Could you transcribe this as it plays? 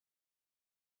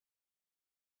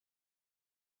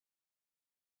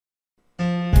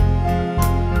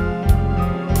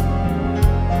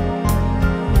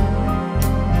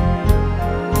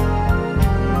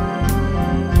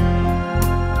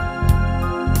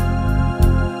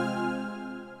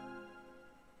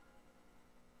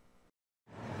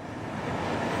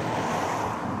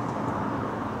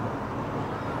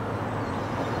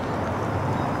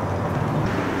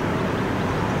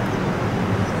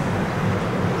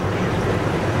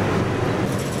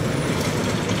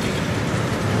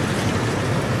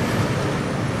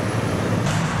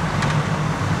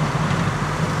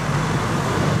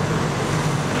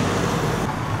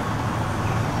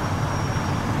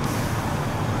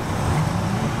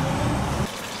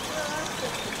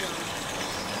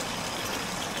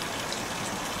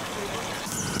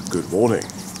Morning.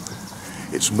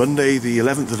 It's Monday the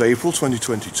 11th of April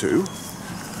 2022.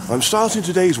 I'm starting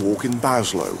today's walk in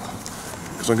Baslow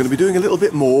because I'm going to be doing a little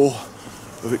bit more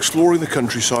of exploring the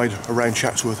countryside around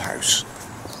Chatsworth House.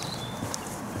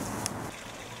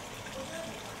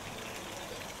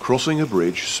 Crossing a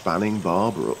bridge spanning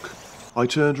Bar Brook, I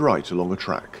turned right along a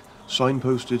track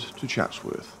signposted to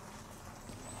Chatsworth.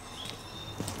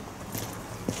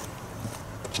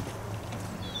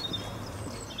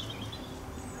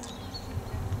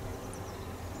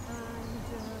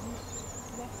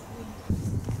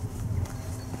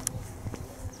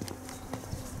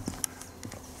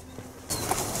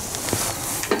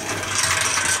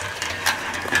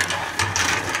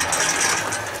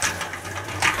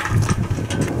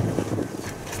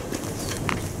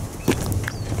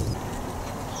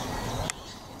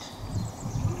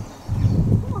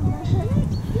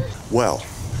 Well,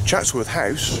 Chatsworth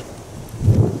House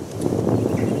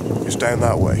is down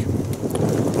that way,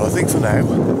 but I think for now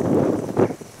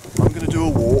I'm going to do a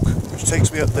walk which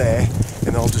takes me up there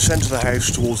and I'll descend to the house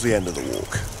towards the end of the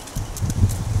walk.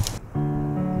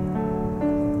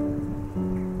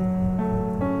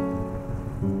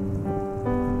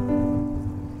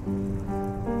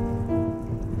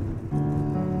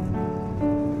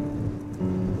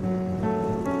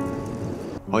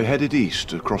 I headed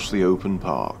east across the open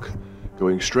park,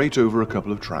 going straight over a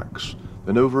couple of tracks,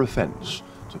 then over a fence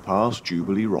to pass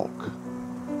Jubilee Rock.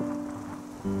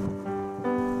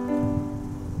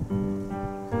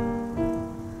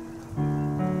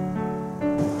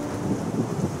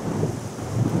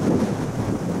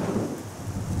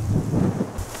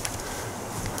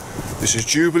 This is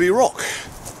Jubilee Rock.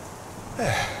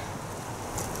 The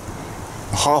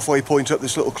halfway point up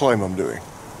this little climb I'm doing.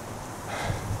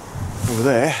 Over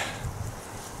there,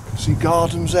 you can see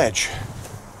Garden's Edge.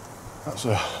 That's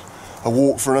a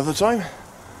walk for another time.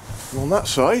 And on that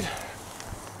side, you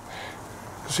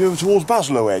can see over towards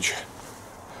Baslow Edge.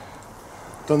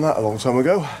 Done that a long time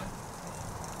ago.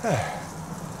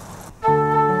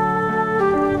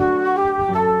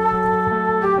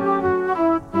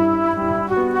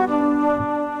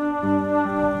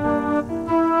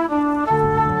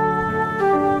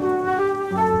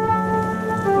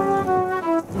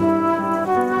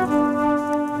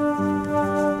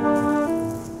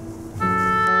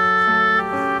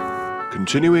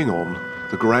 Continuing on,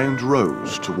 the ground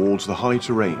rose towards the high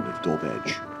terrain of Dobb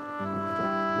Edge.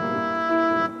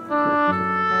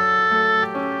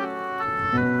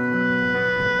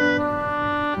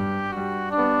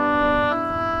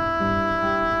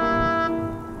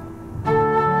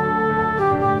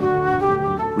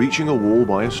 Reaching a wall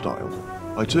by a stile,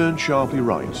 I turned sharply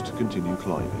right to continue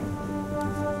climbing.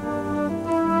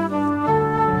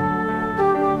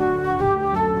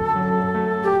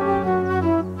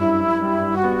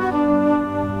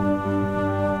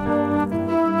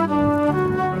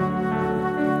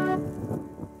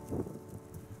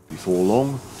 Before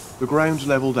long, the ground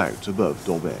levelled out above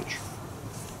Dobb Edge.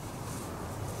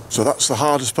 So that's the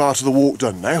hardest part of the walk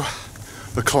done now,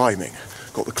 the climbing.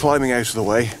 Got the climbing out of the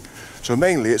way, so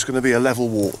mainly it's going to be a level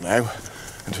walk now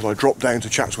until I drop down to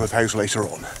Chatsworth House later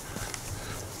on.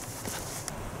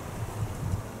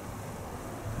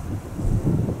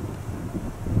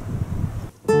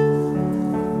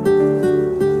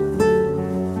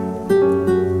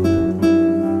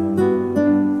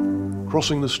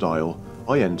 Crossing the stile,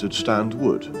 I entered Stand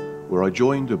Wood, where I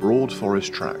joined a broad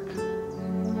forest track.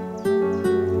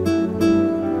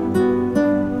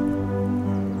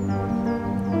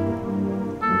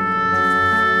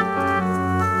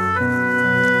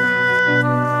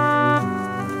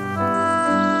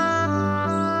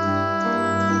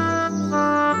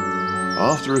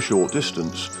 After a short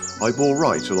distance, I bore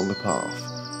right along a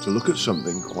path to look at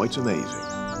something quite amazing.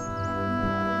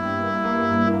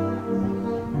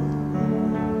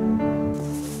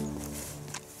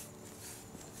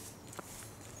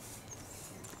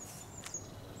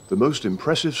 The most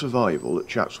impressive survival at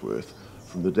Chatsworth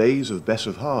from the days of Bess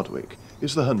of Hardwick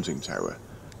is the hunting tower,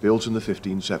 built in the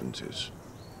 1570s.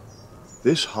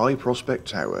 This high prospect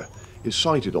tower is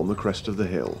sited on the crest of the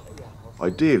hill,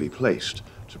 ideally placed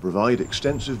to provide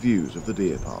extensive views of the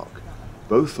deer park,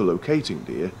 both for locating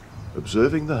deer,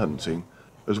 observing the hunting,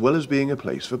 as well as being a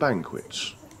place for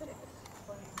banquets.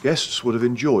 Guests would have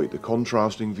enjoyed the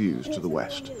contrasting views to the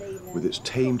west, with its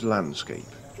tamed landscape,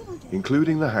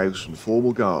 including the house and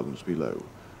formal gardens below,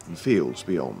 and fields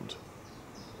beyond.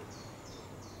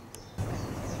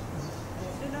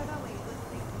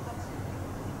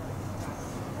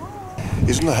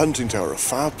 Isn't the hunting tower a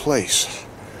fab place?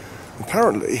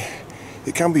 Apparently,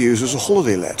 it can be used as a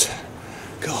holiday let.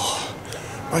 God,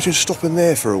 imagine stopping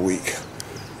there for a week.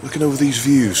 Looking over these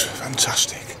views,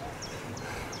 fantastic.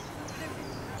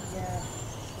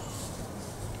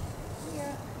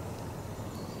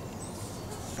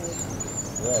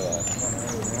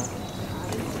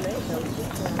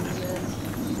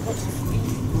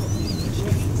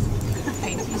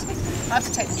 I have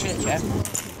to take the church out.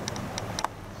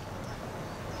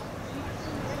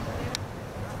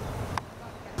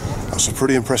 That's a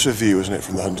pretty impressive view, isn't it,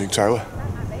 from the hunting tower?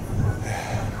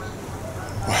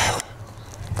 Wow.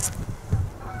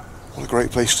 What a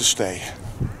great place to stay.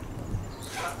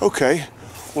 Okay,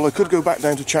 well, I could go back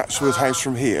down to Chatsworth House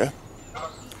from here,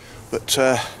 but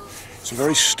it's a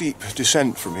very steep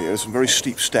descent from here, some very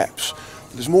steep steps.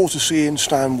 There's more to see in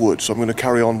Stan Wood, so I'm going to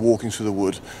carry on walking through the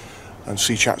wood and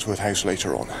see Chatsworth House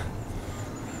later on.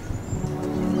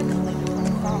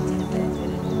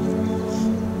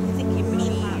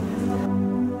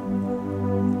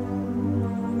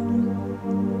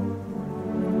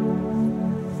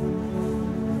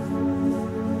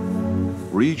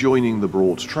 Rejoining the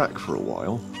Broads track for a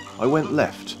while, I went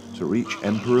left to reach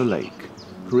Emperor Lake,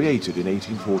 created in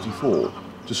 1844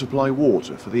 to supply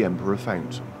water for the Emperor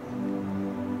Fountain.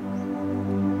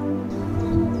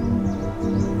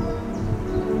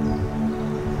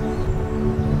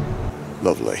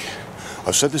 Lovely.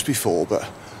 I've said this before, but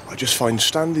I just find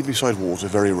standing beside water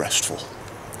very restful.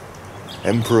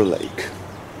 Emperor Lake.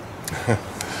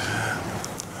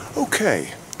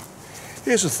 Okay,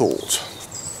 here's a thought.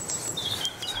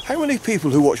 How many people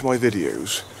who watch my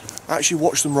videos actually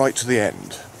watch them right to the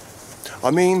end? I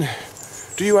mean,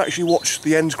 do you actually watch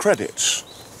the end credits?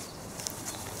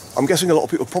 I'm guessing a lot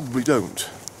of people probably don't.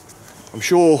 I'm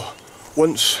sure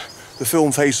once the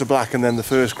film fades to black and then the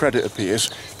first credit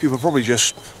appears, people probably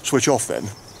just switch off then.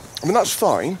 I mean, that's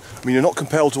fine. I mean, you're not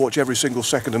compelled to watch every single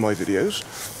second of my videos.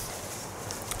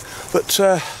 But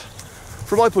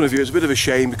from my point of view, it's a bit of a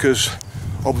shame because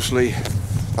obviously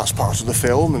that's part of the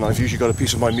film, and I've usually got a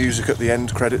piece of my music at the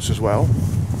end credits as well.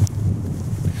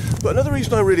 But another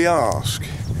reason I really ask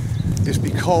is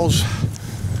because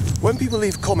when people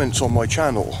leave comments on my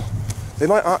channel, they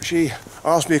might actually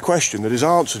ask me a question that is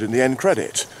answered in the end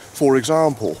credit. For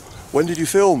example, when did you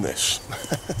film this?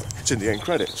 It's in the end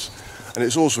credits, and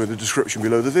it's also in the description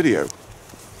below the video.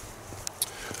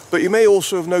 But you may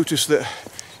also have noticed that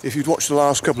if you'd watched the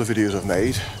last couple of videos I've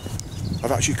made,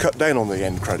 I've actually cut down on the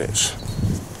end credits.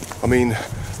 I mean,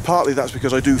 partly that's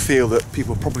because I do feel that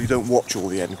people probably don't watch all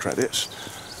the end credits,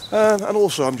 and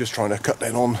also I'm just trying to cut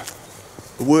down on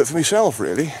the work for myself,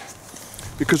 really,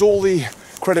 because all the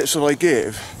credits that I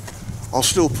give I'll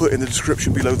still put in the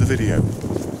description below the video.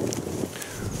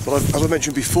 But as I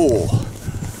mentioned before,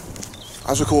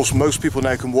 as of course most people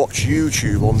now can watch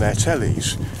YouTube on their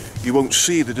tellies, you won't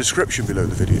see the description below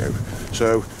the video.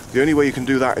 So the only way you can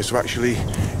do that is to actually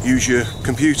use your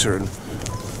computer and,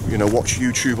 you know, watch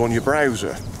YouTube on your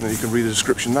browser, and then you can read the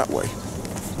description that way.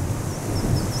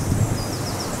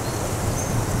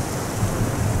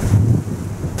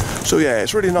 So yeah,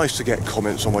 it's really nice to get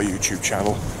comments on my YouTube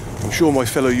channel. I'm sure my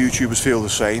fellow YouTubers feel the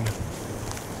same.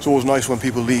 It's always nice when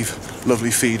people leave lovely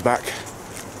feedback.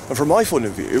 And from my point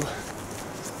of view,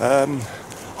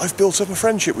 I've built up a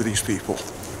friendship with these people.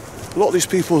 A lot of these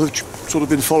people have sort of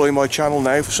been following my channel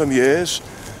now for some years,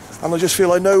 and I just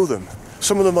feel I know them.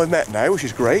 Some of them I've met now, which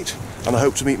is great, and I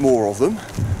hope to meet more of them.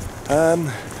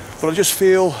 But I just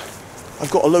feel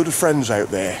I've got a load of friends out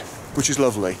there, which is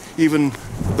lovely. Even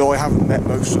though I haven't met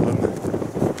most of them,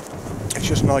 it's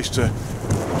just nice to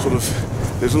sort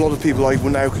of, there's a lot of people I will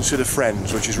now consider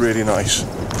friends, which is really nice.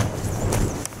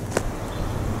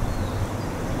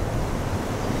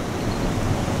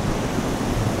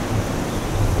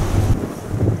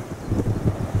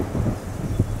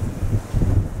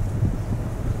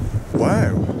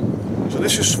 Wow, so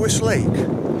this is Swiss Lake.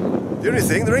 The only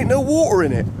thing, there ain't no water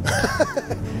in it.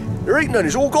 There ain't none,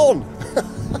 it's all gone.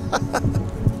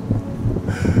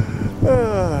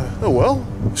 Oh well,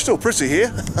 it's still pretty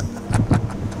here.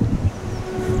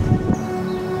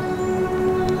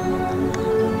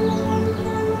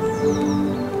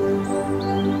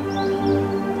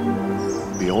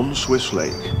 Beyond Swiss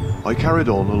Lake, I carried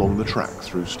on along the track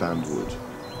through Stan Wood,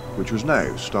 which was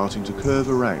now starting to curve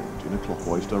around in a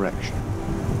clockwise direction.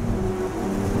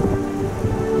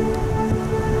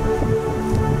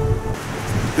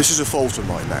 This is a fault of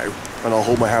mine now, and I'll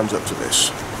hold my hands up to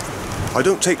this. I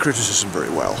don't take criticism very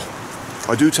well.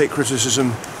 I do take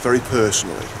criticism very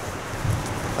personally.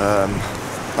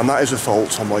 And that is a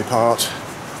fault on my part.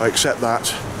 I accept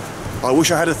that. I wish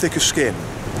I had a thicker skin.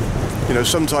 You know,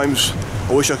 sometimes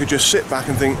I wish I could just sit back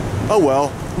and think, oh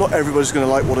well, not everybody's going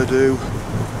to like what I do.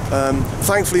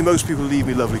 Thankfully most people leave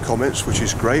me lovely comments, which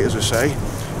is great, as I say.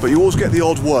 but you always get the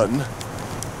odd one,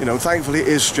 you know, and thankfully it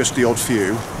is just the odd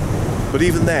few, but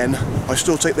even then I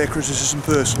still take their criticism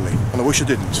personally, and I wish I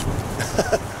didn't.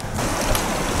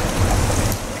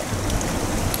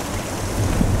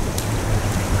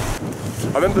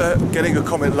 I remember getting a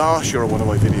comment last year on one of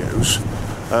my videos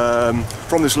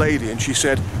from this lady, and she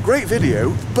said, great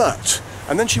video, but,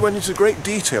 and then she went into great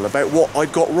detail about what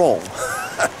I'd got wrong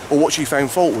or what she found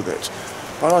fault with it,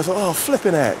 and I thought, oh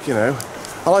flipping heck, you know,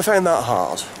 and I found that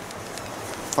hard.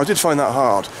 I did find that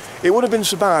hard. It wouldn't have been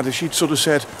so bad if she'd sort of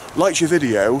said, liked your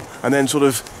video, and then sort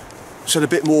of said a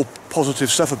bit more positive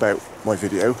stuff about my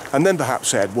video, and then perhaps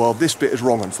said, well, this bit is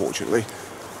wrong, unfortunately.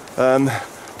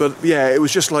 But yeah, it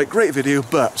was just like, great video,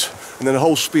 but, and then a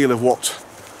whole spiel of what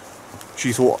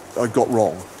she thought I'd got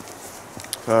wrong.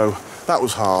 So that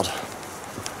was hard.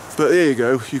 But there you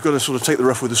go, you've got to sort of take the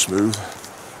rough with the smooth.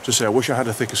 To say, I wish I had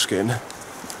a thicker skin.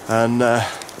 And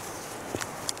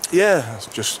yeah, that's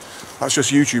just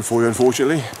YouTube for you,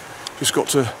 unfortunately. Just got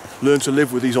to learn to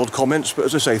live with these odd comments, but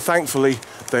as I say, thankfully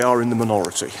they are in the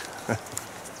minority.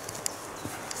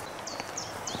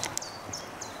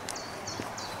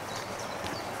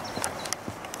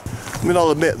 I mean,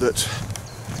 I'll admit that,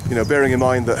 you know, bearing in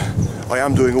mind that I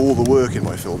am doing all the work in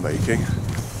my filmmaking,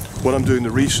 when I'm doing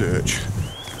the research,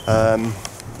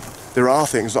 there are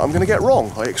things that I'm going to get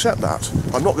wrong. I accept that.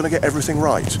 I'm not going to get everything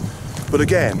right. But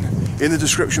again, in the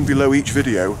description below each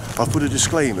video, I've put a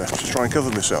disclaimer to try and cover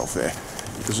myself there.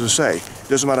 Because as I say, it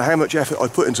doesn't matter how much effort I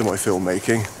put into my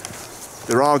filmmaking,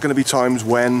 there are going to be times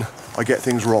when I get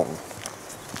things wrong.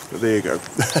 But there you go.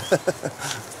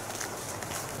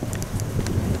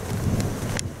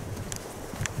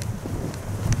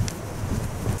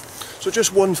 So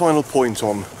just one final point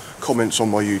on comments on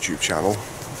my YouTube channel.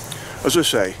 As I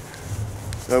say,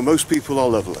 most people are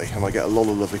lovely, and I get a lot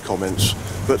of lovely comments,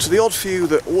 but to the odd few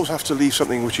that always have to leave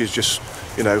something which is just,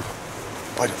 you know,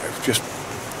 I don't know, just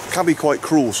can be quite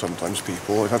cruel sometimes,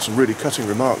 people. I've had some really cutting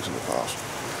remarks in the past.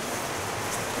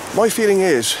 My feeling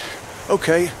is,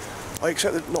 okay, I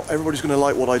accept that not everybody's going to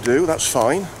like what I do, that's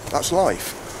fine, that's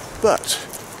life. But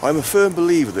I'm a firm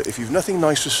believer that if you've nothing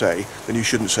nice to say, then you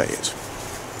shouldn't say it.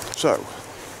 So,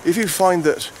 if you find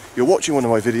that you're watching one of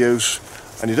my videos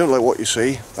and you don't like what you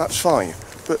see, that's fine,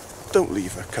 but don't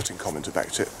leave a cutting comment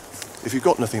about it. If you've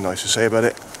got nothing nice to say about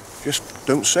it, just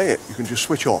don't say it. You can just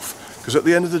switch off, because at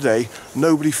the end of the day,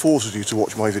 nobody forces you to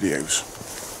watch my videos.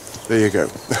 There you go.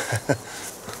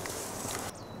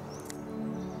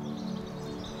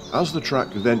 As the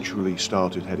track eventually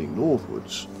started heading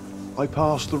northwards, I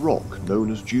passed the rock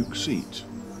known as Duke's Seat,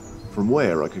 from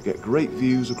where I could get great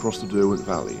views across the Derwent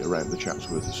Valley around the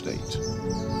Chatsworth estate.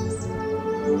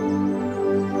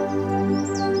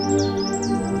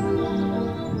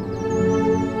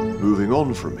 Moving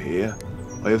on from here,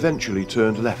 I eventually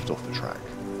turned left off the track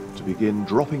to begin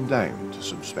dropping down to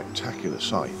some spectacular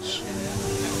sights.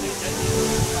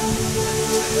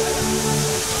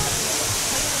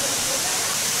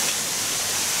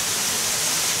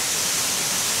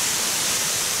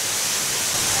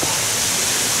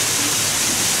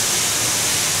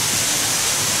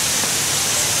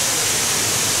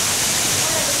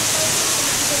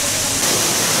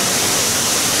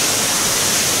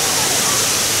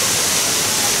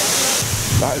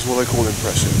 That is what I call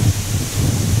impressive.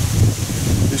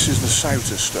 This is the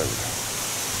Souter stone.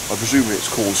 I presume it's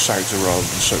called Souter rather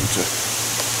than Sota.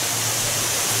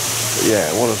 But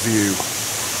yeah, what a view.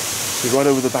 See, right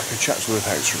over the back of Chatsworth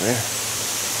House from here.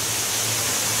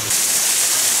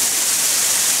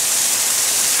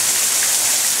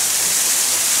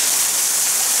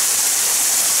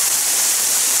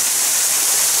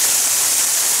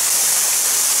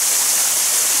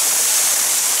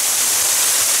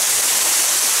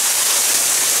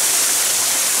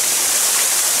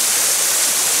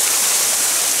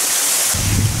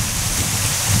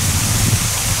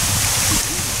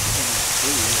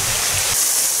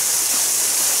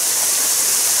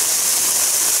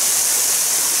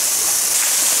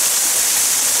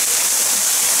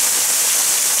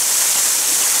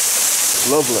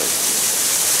 Lovely.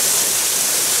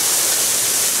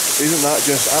 Isn't that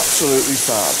just absolutely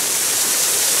fab?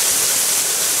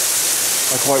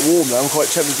 I'm quite warm now, I'm quite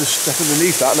tempted to step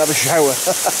underneath that and have a shower.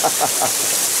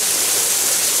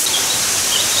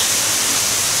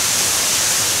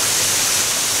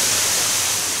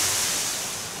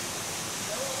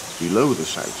 Below the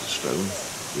Souter stone,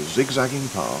 the zigzagging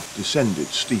path descended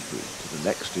steeply to the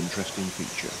next interesting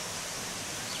feature.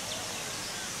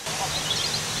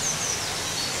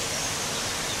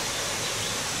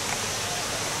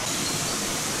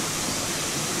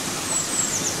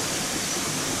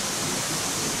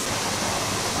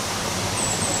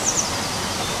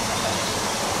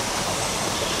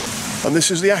 And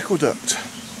this is the aqueduct.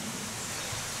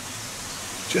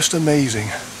 Just amazing.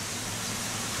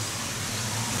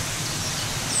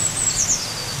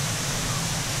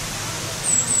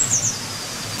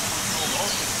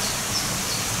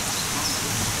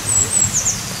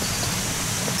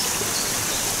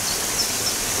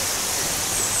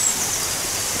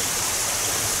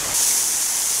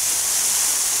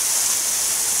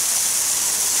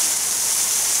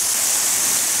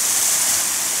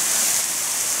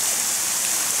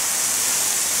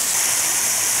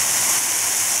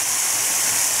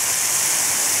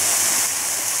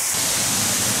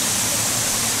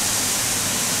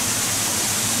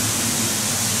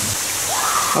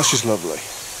 That's just lovely.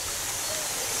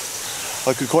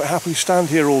 I could quite happily stand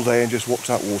here all day and just watch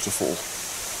that waterfall.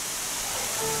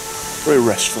 Very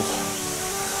restful.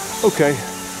 Okay,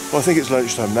 well I think it's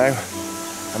lunchtime now,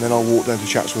 and then I'll walk down to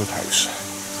Chatsworth House.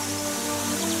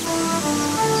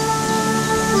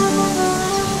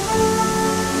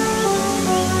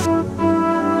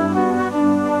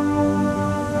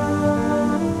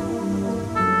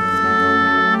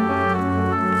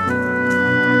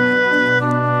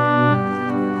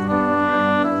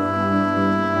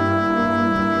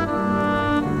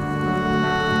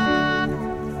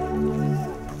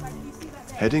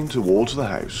 Heading towards the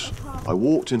house, I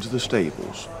walked into the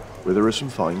stables, where there are some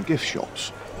fine gift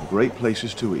shops and great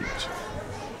places to eat.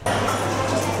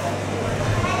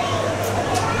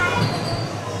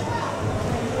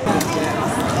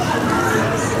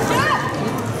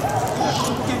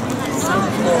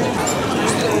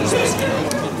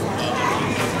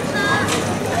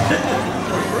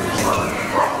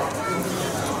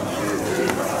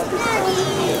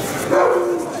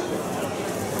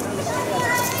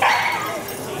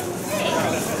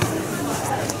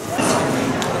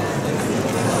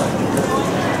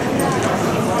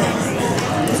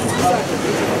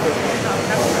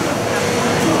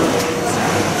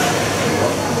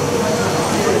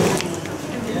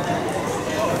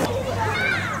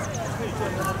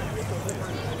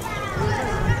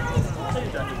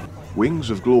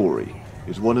 Wings of Glory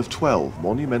is one of 12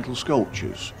 monumental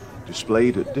sculptures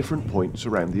displayed at different points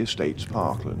around the estate's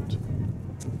parkland.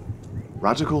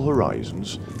 Radical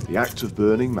Horizons, the Act of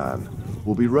Burning Man,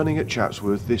 will be running at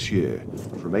Chatsworth this year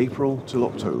from April till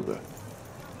October.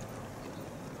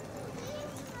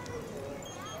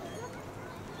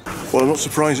 Well, I'm not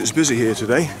surprised it's busy here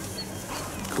today.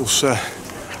 Of course,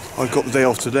 I've got the day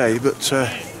off today, but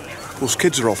of course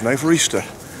kids are off now for Easter.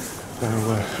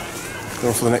 So, they're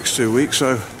off for the next 2 weeks,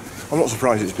 so I'm not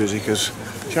surprised it's busy because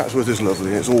Chatsworth is lovely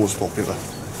and it's always popular.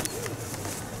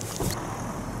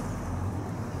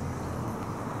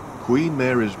 Queen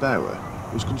Mary's Bower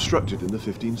was constructed in the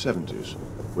 1570s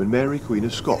when Mary Queen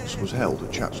of Scots was held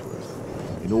at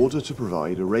Chatsworth in order to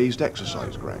provide a raised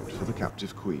exercise ground for the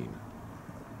captive queen.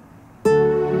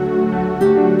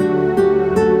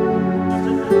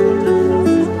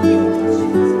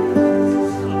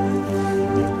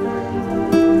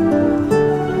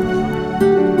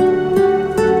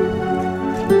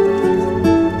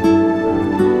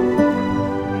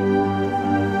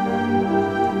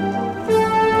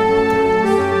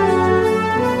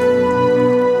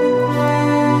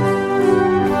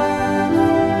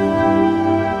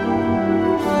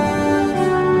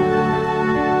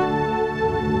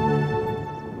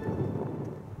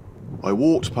 I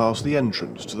walked past the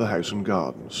entrance to the house and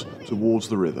gardens, towards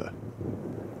the river.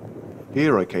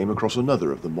 Here I came across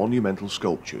another of the monumental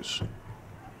sculptures.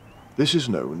 This is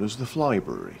known as the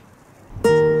Flybury.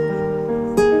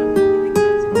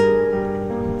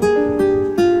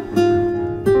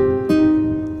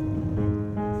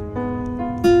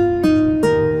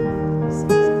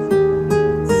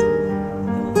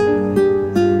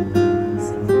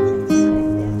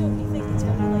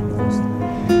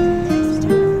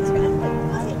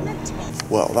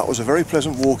 Well, that was a very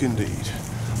pleasant walk indeed.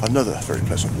 Another very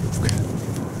pleasant walk.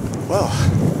 Well,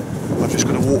 I've just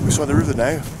got to walk beside the river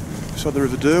now, beside the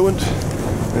River Derwent,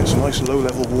 and it's a nice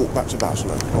low-level walk back to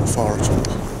Baslow, not far at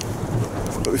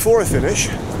all. But before I finish,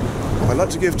 I'd like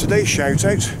to give today's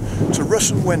shout-out to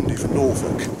Russ and Wendy from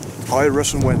Norfolk. Hi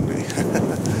Russ and Wendy.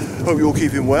 Hope you're all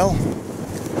keeping well.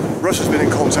 Russ has been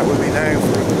in contact with me now.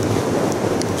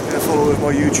 He's been a follower of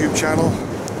my YouTube channel,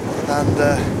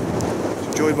 and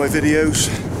enjoyed my videos,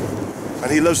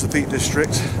 and he loves the Peak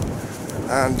District,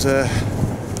 and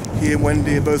he and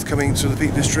Wendy are both coming to the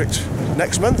Peak District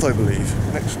next month, I believe,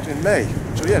 in May,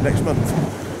 so yeah, next month.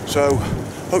 So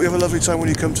hope you have a lovely time when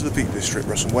you come to the Peak District,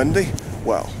 Russ and Wendy.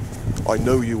 Well, I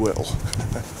know you will.